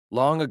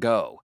Long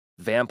ago,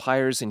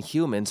 vampires and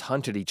humans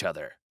hunted each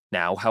other.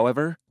 Now,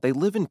 however, they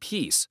live in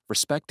peace,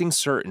 respecting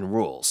certain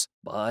rules.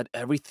 But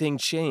everything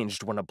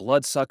changed when a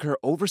bloodsucker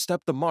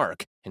overstepped the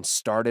mark and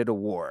started a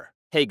war.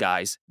 Hey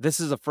guys,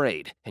 this is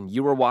Afraid, and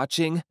you are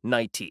watching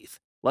Night Teeth.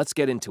 Let's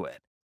get into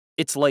it.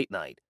 It's late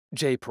night.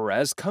 Jay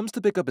Perez comes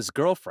to pick up his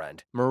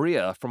girlfriend,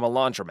 Maria, from a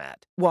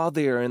laundromat. While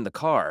they are in the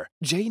car,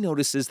 Jay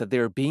notices that they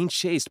are being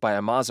chased by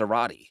a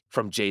Maserati.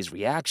 From Jay's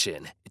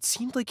reaction, it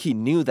seemed like he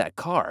knew that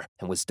car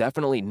and was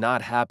definitely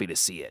not happy to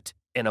see it.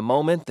 In a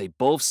moment, they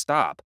both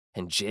stop,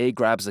 and Jay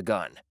grabs a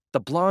gun. The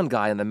blonde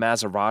guy in the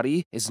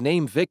Maserati is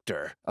named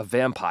Victor, a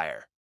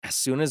vampire. As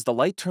soon as the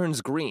light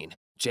turns green,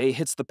 Jay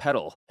hits the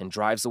pedal and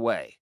drives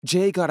away.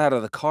 Jay got out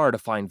of the car to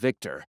find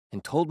Victor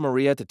and told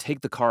Maria to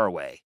take the car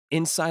away.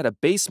 Inside a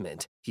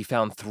basement, he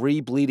found 3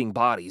 bleeding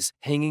bodies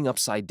hanging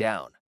upside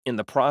down. In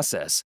the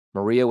process,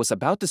 Maria was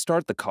about to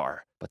start the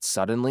car, but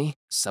suddenly,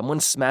 someone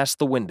smashed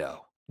the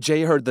window.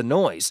 Jay heard the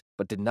noise,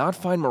 but did not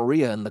find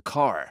Maria in the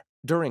car.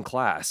 During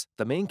class,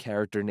 the main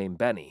character named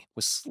Benny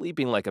was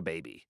sleeping like a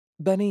baby.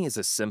 Benny is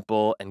a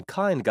simple and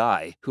kind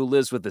guy who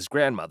lives with his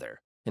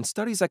grandmother and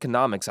studies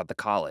economics at the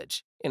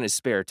college. In his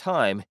spare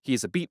time, he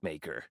is a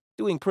beatmaker,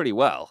 doing pretty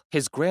well.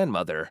 His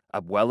grandmother,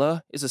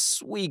 Abuela, is a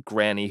sweet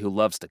granny who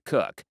loves to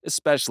cook,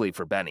 especially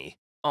for Benny.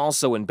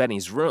 Also in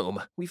Benny's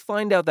room, we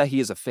find out that he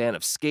is a fan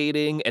of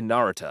skating and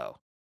Naruto.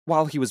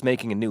 While he was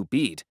making a new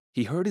beat,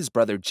 he heard his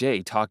brother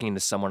Jay talking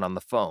to someone on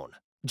the phone.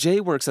 Jay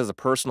works as a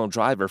personal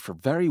driver for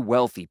very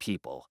wealthy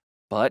people,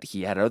 but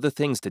he had other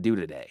things to do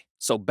today,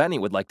 so Benny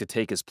would like to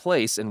take his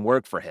place and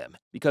work for him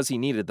because he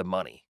needed the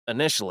money.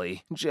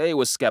 Initially, Jay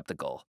was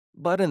skeptical,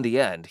 but in the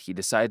end, he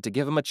decided to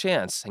give him a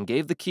chance and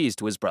gave the keys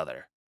to his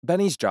brother.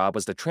 Benny's job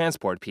was to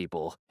transport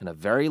people in a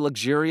very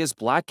luxurious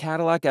black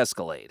Cadillac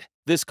Escalade.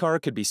 This car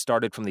could be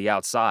started from the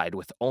outside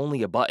with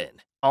only a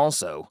button.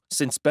 Also,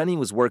 since Benny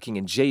was working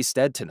in Jay's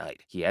stead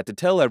tonight, he had to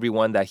tell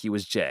everyone that he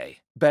was Jay.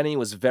 Benny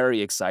was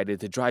very excited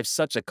to drive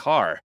such a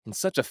car in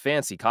such a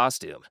fancy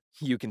costume.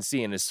 You can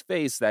see in his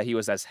face that he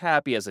was as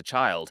happy as a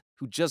child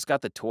who just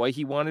got the toy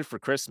he wanted for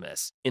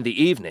Christmas. In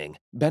the evening,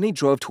 Benny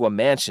drove to a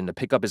mansion to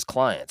pick up his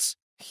clients.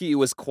 He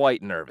was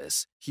quite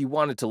nervous. He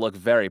wanted to look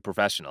very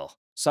professional.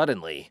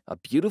 Suddenly, a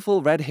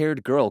beautiful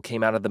red-haired girl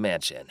came out of the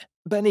mansion.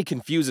 Benny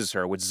confuses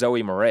her with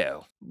Zoe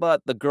Moreo,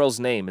 but the girl's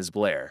name is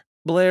Blaire.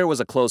 Blaire was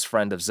a close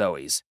friend of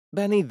Zoe's.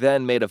 Benny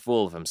then made a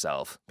fool of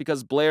himself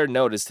because Blaire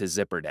noticed his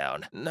zipper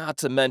down. Not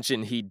to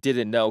mention he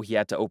didn't know he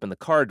had to open the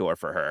car door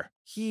for her.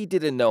 He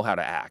didn't know how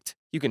to act.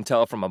 You can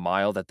tell from a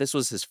mile that this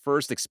was his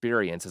first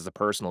experience as a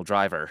personal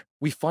driver.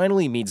 We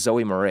finally meet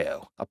Zoe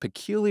Moreo, a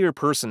peculiar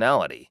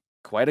personality.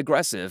 Quite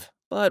aggressive,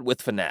 but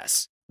with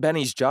finesse.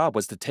 Benny's job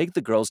was to take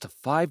the girls to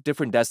 5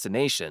 different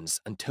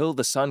destinations until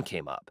the sun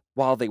came up.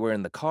 While they were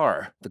in the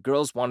car, the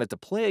girls wanted to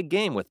play a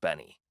game with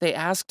Benny. They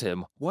asked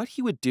him what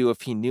he would do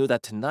if he knew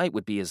that tonight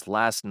would be his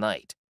last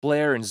night.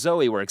 Blaire and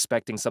Zoe were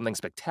expecting something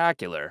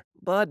spectacular,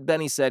 but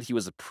Benny said he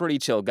was a pretty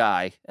chill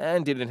guy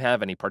and didn't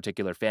have any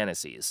particular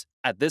fantasies.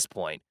 At this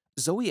point,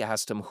 Zoe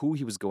asked him who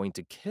he was going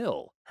to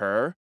kill,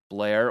 her,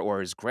 Blaire, or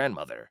his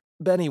grandmother.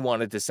 Benny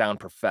wanted to sound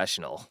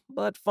professional,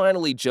 but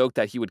finally joked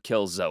that he would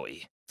kill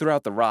Zoe.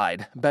 Throughout the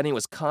ride, Benny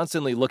was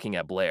constantly looking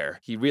at Blaire.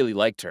 He really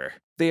liked her.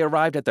 They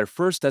arrived at their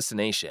first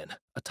destination,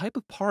 a type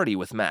of party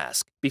with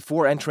masks.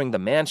 Before entering the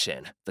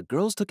mansion, the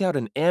girls took out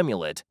an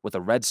amulet with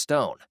a red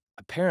stone.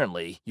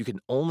 Apparently, you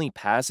can only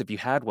pass if you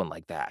had one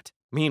like that.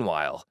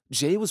 Meanwhile,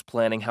 Jay was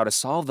planning how to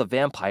solve the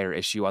vampire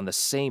issue on the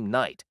same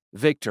night.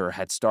 Victor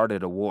had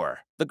started a war.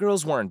 The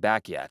girls weren't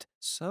back yet,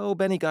 so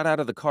Benny got out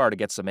of the car to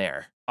get some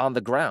air. On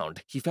the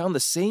ground, he found the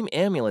same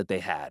amulet they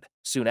had.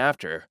 Soon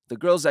after, the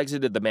girls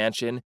exited the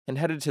mansion and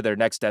headed to their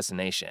next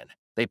destination.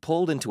 They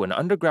pulled into an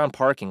underground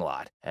parking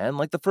lot, and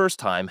like the first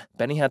time,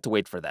 Benny had to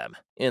wait for them.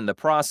 In the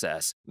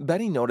process,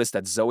 Benny noticed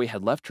that Zoe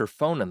had left her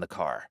phone in the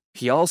car.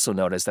 He also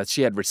noticed that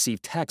she had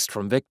received text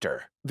from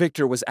Victor.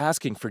 Victor was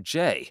asking for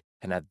Jay,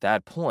 and at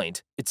that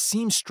point, it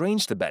seemed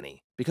strange to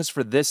Benny, because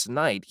for this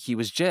night, he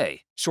was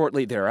Jay.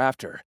 Shortly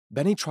thereafter,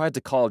 Benny tried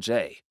to call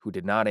Jay, who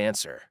did not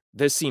answer.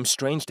 This seemed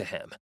strange to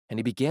him, and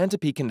he began to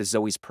peek into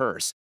Zoe's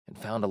purse and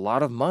found a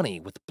lot of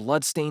money with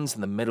bloodstains in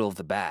the middle of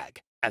the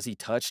bag. As he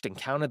touched and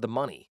counted the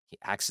money, he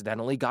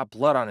accidentally got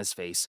blood on his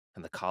face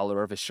and the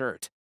collar of his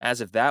shirt. As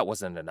if that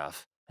wasn't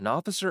enough, an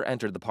officer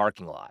entered the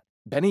parking lot.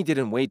 Benny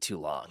didn't wait too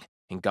long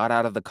and got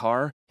out of the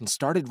car and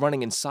started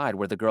running inside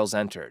where the girls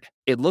entered.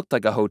 It looked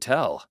like a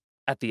hotel.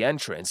 At the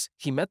entrance,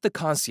 he met the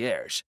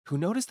concierge, who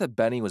noticed that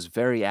Benny was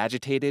very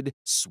agitated,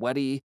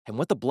 sweaty, and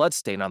with a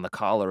bloodstain on the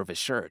collar of his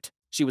shirt.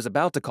 She was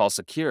about to call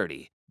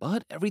security,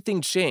 but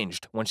everything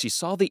changed when she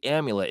saw the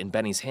amulet in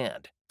Benny's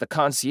hand. The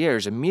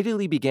concierge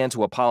immediately began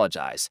to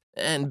apologize,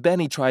 and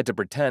Benny tried to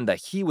pretend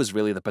that he was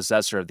really the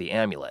possessor of the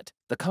amulet.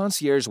 The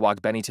concierge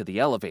walked Benny to the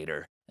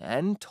elevator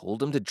and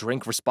told him to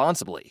drink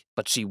responsibly,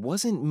 but she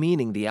wasn't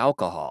meaning the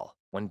alcohol.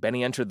 When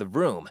Benny entered the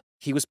room,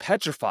 he was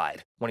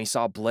petrified when he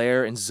saw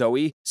Blaire and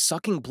Zoe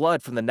sucking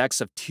blood from the necks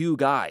of 2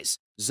 guys.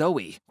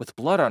 Zoe, with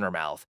blood on her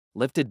mouth,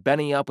 lifted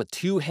Benny up with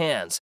 2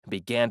 hands and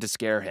began to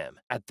scare him.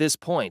 At this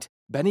point,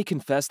 Benny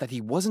confessed that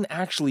he wasn't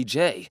actually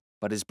Jay,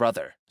 but his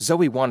brother.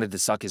 Zoe wanted to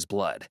suck his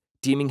blood,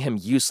 deeming him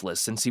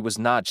useless since he was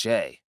not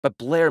Jay. But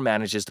Blaire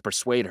manages to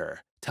persuade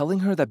her, telling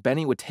her that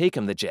Benny would take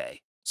him to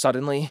Jay.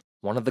 Suddenly,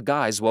 one of the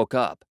guys woke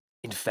up.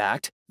 In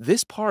fact,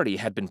 this party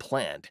had been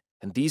planned,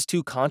 and these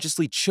two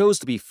consciously chose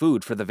to be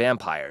food for the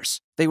vampires.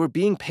 They were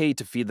being paid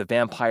to feed the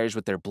vampires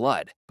with their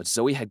blood, but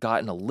Zoe had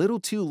gotten a little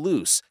too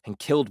loose and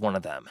killed one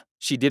of them.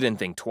 She didn't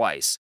think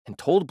twice, and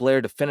told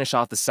Blaire to finish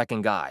off the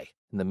second guy.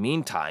 In the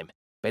meantime,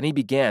 Benny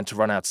began to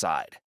run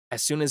outside.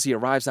 As soon as he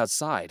arrives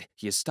outside,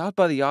 he is stopped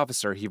by the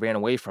officer he ran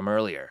away from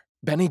earlier.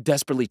 Benny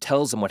desperately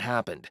tells him what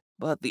happened,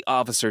 but the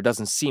officer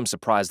doesn't seem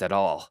surprised at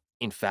all.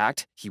 In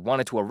fact, he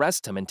wanted to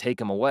arrest him and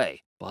take him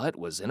away, but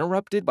was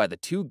interrupted by the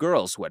 2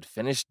 girls who had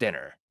finished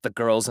dinner. The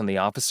girls and the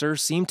officer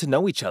seemed to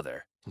know each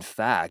other. In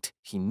fact,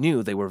 he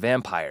knew they were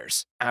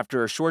vampires.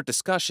 After a short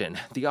discussion,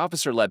 the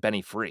officer let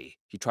Benny free.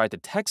 He tried to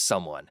text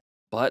someone,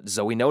 but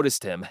Zoe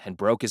noticed him and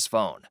broke his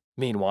phone.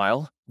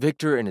 Meanwhile,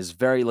 Victor in his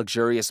very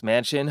luxurious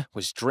mansion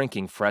was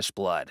drinking fresh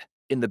blood.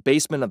 In the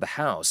basement of the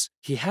house,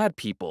 he had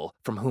people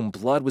from whom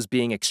blood was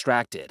being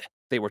extracted.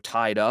 They were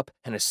tied up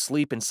and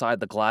asleep inside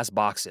the glass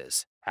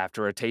boxes.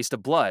 After a taste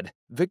of blood,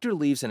 Victor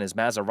leaves in his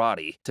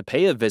Maserati to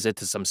pay a visit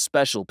to some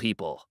special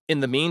people. In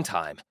the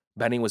meantime,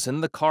 Benny was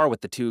in the car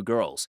with the 2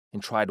 girls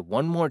and tried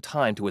one more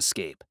time to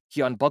escape.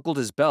 He unbuckled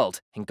his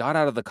belt and got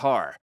out of the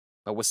car,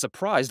 but was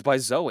surprised by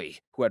Zoe,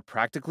 who had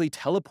practically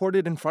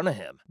teleported in front of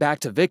him. Back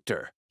to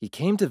Victor, he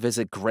came to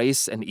visit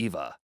Grace and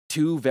Eva,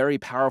 2 very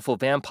powerful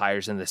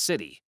vampires in the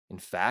city. In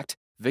fact,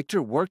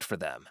 Victor worked for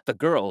them. The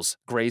girls,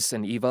 Grace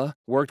and Eva,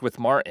 worked with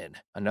Martin,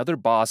 another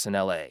boss in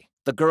LA.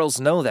 The girls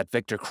know that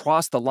Victor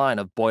crossed the line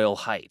of Boyle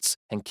Heights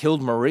and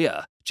killed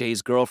Maria,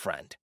 Jay's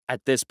girlfriend.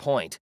 At this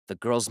point, the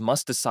girls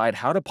must decide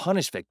how to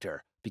punish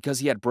Victor because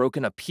he had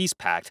broken a peace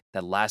pact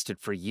that lasted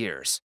for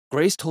years.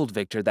 Grace told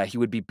Victor that he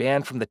would be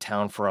banned from the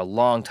town for a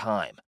long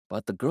time,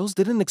 but the girls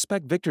didn't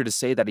expect Victor to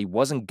say that he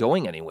wasn't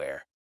going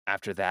anywhere.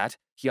 After that,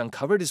 he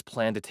uncovered his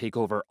plan to take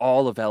over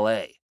all of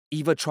LA.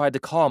 Eva tried to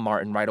call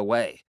Martin right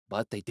away,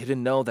 but they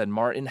didn't know that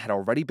Martin had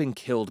already been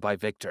killed by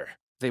Victor.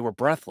 They were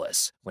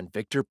breathless when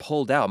Victor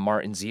pulled out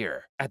Martin's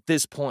ear. At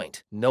this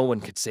point, no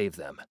one could save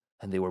them,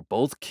 and they were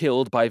both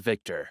killed by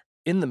Victor.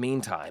 In the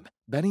meantime,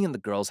 Benny and the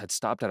girls had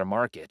stopped at a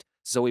market.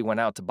 Zoe went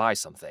out to buy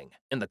something.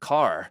 In the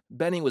car,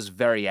 Benny was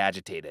very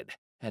agitated,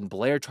 and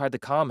Blaire tried to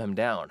calm him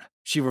down.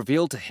 She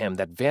revealed to him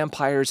that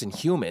vampires and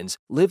humans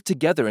live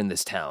together in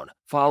this town,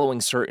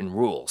 following certain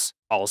rules.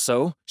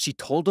 Also, she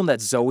told him that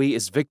Zoe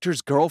is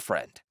Victor's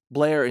girlfriend.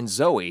 Blaire and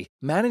Zoe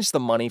managed the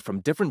money from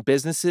different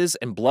businesses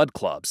and blood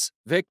clubs.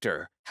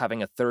 Victor,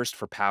 having a thirst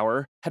for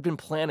power, had been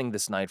planning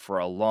this night for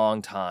a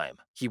long time.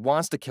 He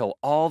wants to kill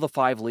all the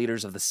 5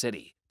 leaders of the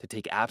city to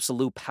take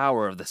absolute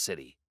power of the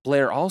city.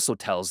 Blaire also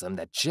tells them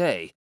that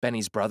Jay,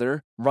 Benny's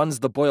brother, runs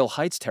the Boyle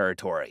Heights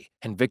territory,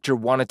 and Victor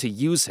wanted to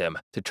use him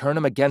to turn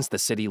him against the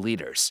city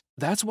leaders.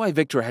 That's why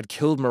Victor had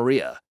killed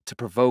Maria, to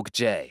provoke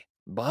Jay.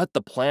 But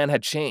the plan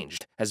had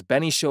changed as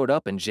Benny showed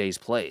up in Jay's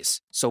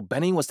place, so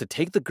Benny was to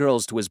take the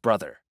girls to his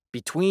brother.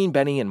 Between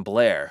Benny and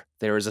Blaire,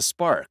 there is a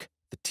spark.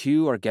 The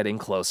 2 are getting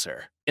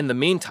closer. In the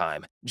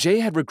meantime,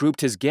 Jay had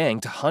regrouped his gang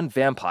to hunt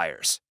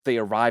vampires. They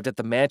arrived at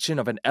the mansion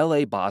of an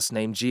LA boss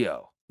named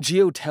Gio.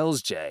 Gio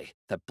tells Jay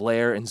that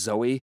Blaire and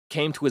Zoe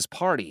came to his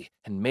party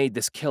and made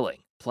this killing.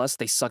 Plus,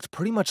 they sucked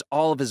pretty much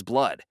all of his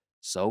blood,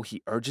 so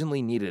he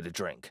urgently needed a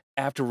drink.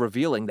 After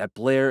revealing that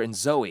Blaire and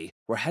Zoe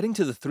were heading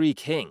to the 3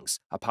 Kings,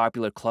 a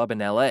popular club in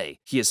LA,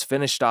 he is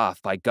finished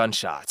off by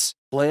gunshots.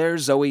 Blaire,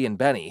 Zoe, and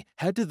Benny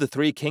head to the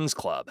 3 Kings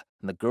Club,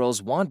 and the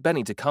girls want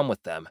Benny to come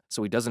with them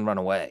so he doesn't run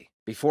away.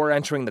 Before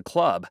entering the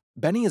club,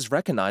 Benny is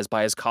recognized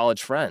by his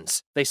college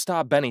friends. They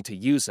stop Benny to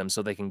use him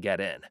so they can get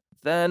in.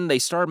 Then they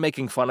start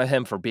making fun of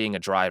him for being a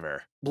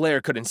driver.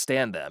 Blaire couldn't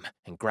stand them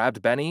and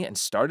grabbed Benny and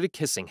started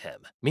kissing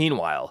him.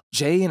 Meanwhile,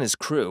 Jay and his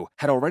crew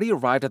had already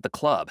arrived at the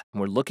club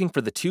and were looking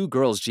for the 2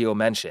 girls Gio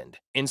mentioned.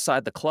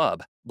 Inside the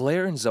club,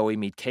 Blaire and Zoe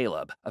meet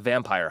Caleb, a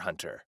vampire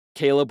hunter.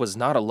 Caleb was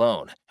not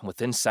alone, and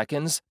within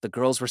seconds, the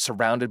girls were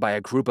surrounded by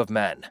a group of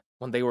men.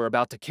 When they were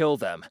about to kill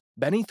them,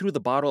 Benny threw the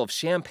bottle of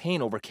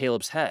champagne over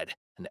Caleb's head,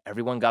 and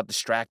everyone got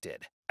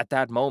distracted. At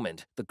that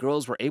moment, the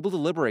girls were able to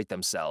liberate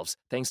themselves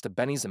thanks to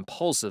Benny's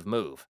impulsive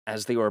move.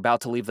 As they were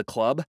about to leave the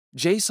club,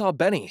 Jay saw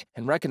Benny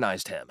and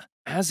recognized him.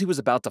 As he was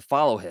about to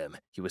follow him,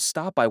 he was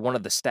stopped by one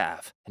of the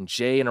staff, and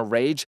Jay, in a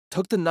rage,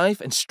 took the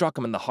knife and struck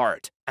him in the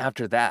heart.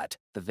 After that,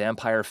 the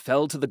vampire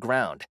fell to the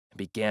ground and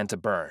began to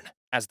burn.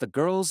 As the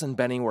girls and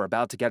Benny were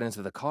about to get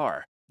into the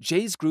car,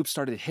 Jay's group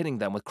started hitting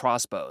them with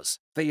crossbows.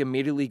 They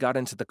immediately got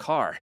into the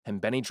car,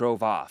 and Benny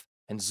drove off.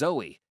 And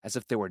Zoe, as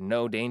if there were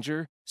no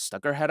danger,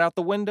 stuck her head out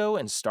the window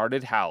and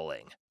started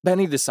howling.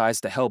 Benny decides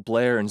to help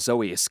Blaire and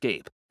Zoe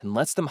escape and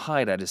lets them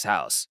hide at his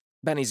house.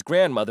 Benny's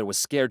grandmother was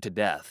scared to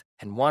death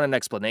and wanted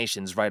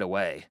explanations right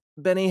away.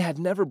 Benny had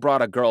never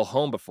brought a girl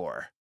home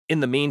before. In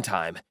the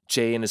meantime,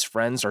 Jay and his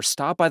friends are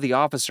stopped by the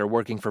officer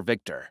working for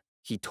Victor.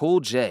 He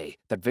told Jay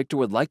that Victor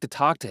would like to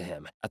talk to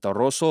him at the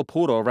Rosso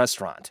Puro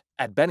restaurant.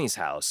 At Benny's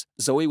house,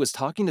 Zoe was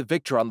talking to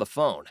Victor on the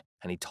phone,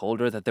 and he told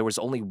her that there was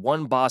only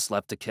one boss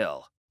left to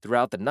kill.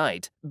 Throughout the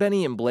night,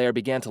 Benny and Blaire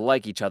began to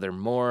like each other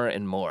more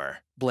and more.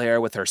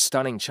 Blaire, with her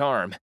stunning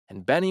charm,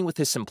 and Benny, with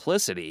his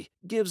simplicity,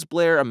 gives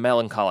Blaire a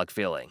melancholic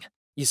feeling.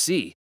 You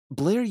see,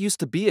 Blaire used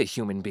to be a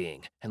human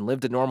being and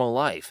lived a normal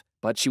life,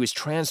 but she was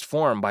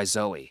transformed by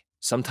Zoe.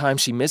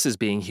 Sometimes she misses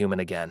being human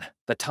again.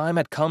 The time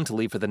had come to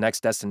leave for the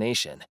next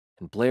destination,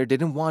 and Blaire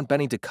didn't want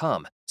Benny to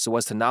come so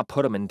as to not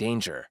put him in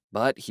danger,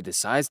 but he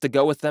decides to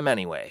go with them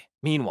anyway.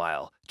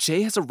 Meanwhile,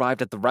 Jay has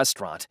arrived at the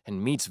restaurant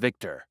and meets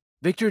Victor.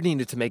 Victor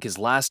needed to make his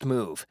last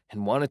move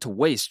and wanted to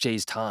waste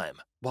Jay's time.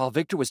 While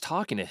Victor was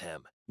talking to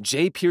him,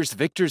 Jay pierced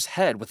Victor's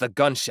head with a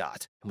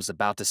gunshot and was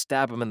about to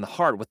stab him in the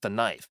heart with the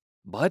knife.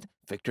 But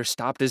Victor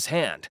stopped his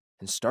hand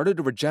and started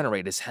to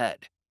regenerate his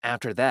head.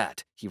 After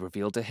that, he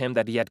revealed to him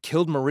that he had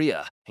killed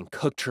Maria and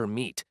cooked her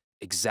meat,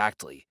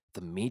 exactly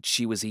the meat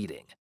she was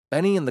eating.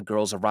 Benny and the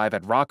girls arrive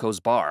at Rocco's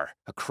bar,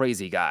 a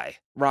crazy guy.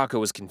 Rocco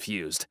was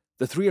confused.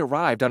 The three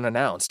arrived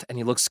unannounced and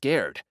he looked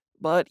scared,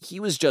 but he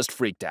was just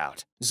freaked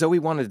out. Zoe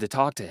wanted to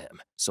talk to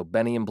him, so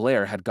Benny and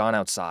Blaire had gone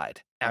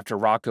outside. After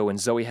Rocco and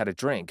Zoe had a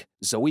drink,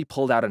 Zoe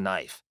pulled out a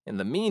knife. In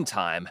the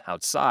meantime,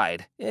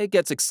 outside, it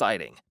gets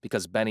exciting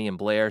because Benny and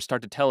Blaire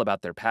start to tell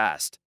about their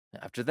past.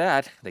 After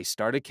that, they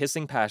started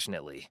kissing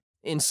passionately.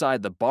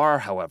 Inside the bar,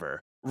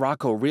 however,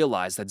 Rocco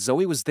realized that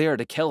Zoe was there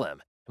to kill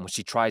him, and when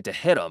she tried to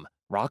hit him,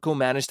 Rocco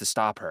managed to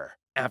stop her.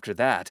 After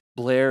that,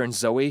 Blaire and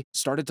Zoe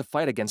started to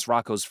fight against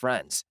Rocco's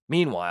friends.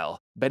 Meanwhile,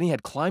 Benny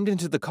had climbed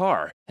into the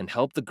car and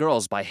helped the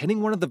girls by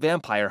hitting one of the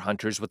vampire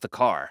hunters with the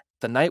car.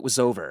 The night was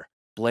over.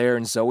 Blaire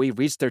and Zoe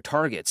reached their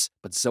targets,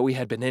 but Zoe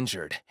had been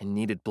injured and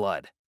needed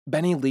blood.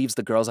 Benny leaves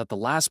the girls at the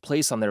last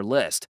place on their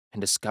list and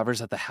discovers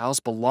that the house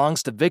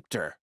belongs to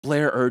Victor.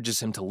 Blaire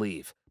urges him to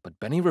leave, but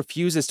Benny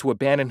refuses to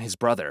abandon his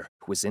brother,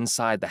 who is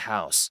inside the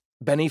house.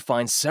 Benny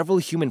finds several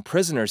human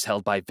prisoners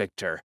held by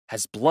Victor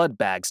as blood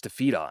bags to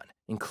feed on,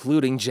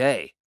 including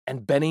Jay.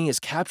 And Benny is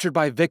captured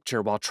by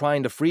Victor while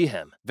trying to free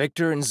him.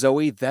 Victor and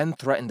Zoe then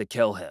threaten to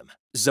kill him.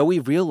 Zoe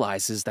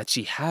realizes that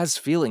she has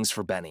feelings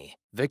for Benny.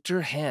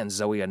 Victor hands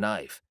Zoe a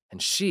knife,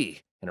 and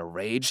she, in a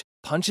rage,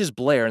 punches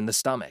Blaire in the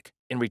stomach.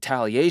 In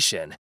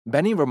retaliation,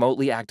 Benny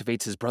remotely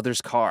activates his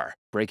brother's car,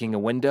 breaking a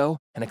window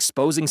and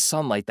exposing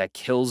sunlight that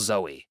kills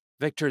Zoe.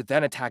 Victor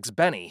then attacks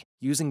Benny,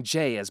 using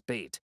Jay as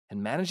bait,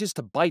 and manages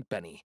to bite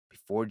Benny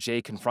before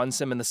Jay confronts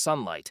him in the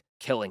sunlight,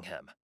 killing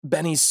him.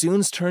 Benny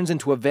soon turns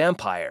into a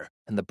vampire,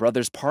 and the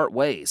brothers part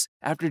ways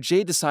after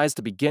Jay decides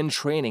to begin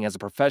training as a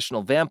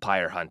professional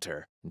vampire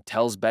hunter and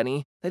tells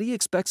Benny that he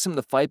expects him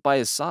to fight by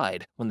his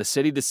side when the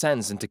city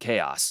descends into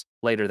chaos.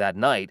 Later that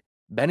night,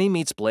 Benny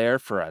meets Blaire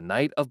for a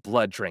night of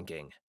blood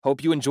drinking.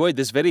 Hope you enjoyed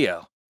this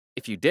video.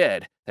 If you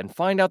did, then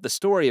find out the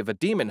story of a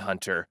demon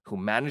hunter who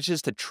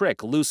manages to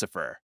trick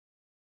Lucifer.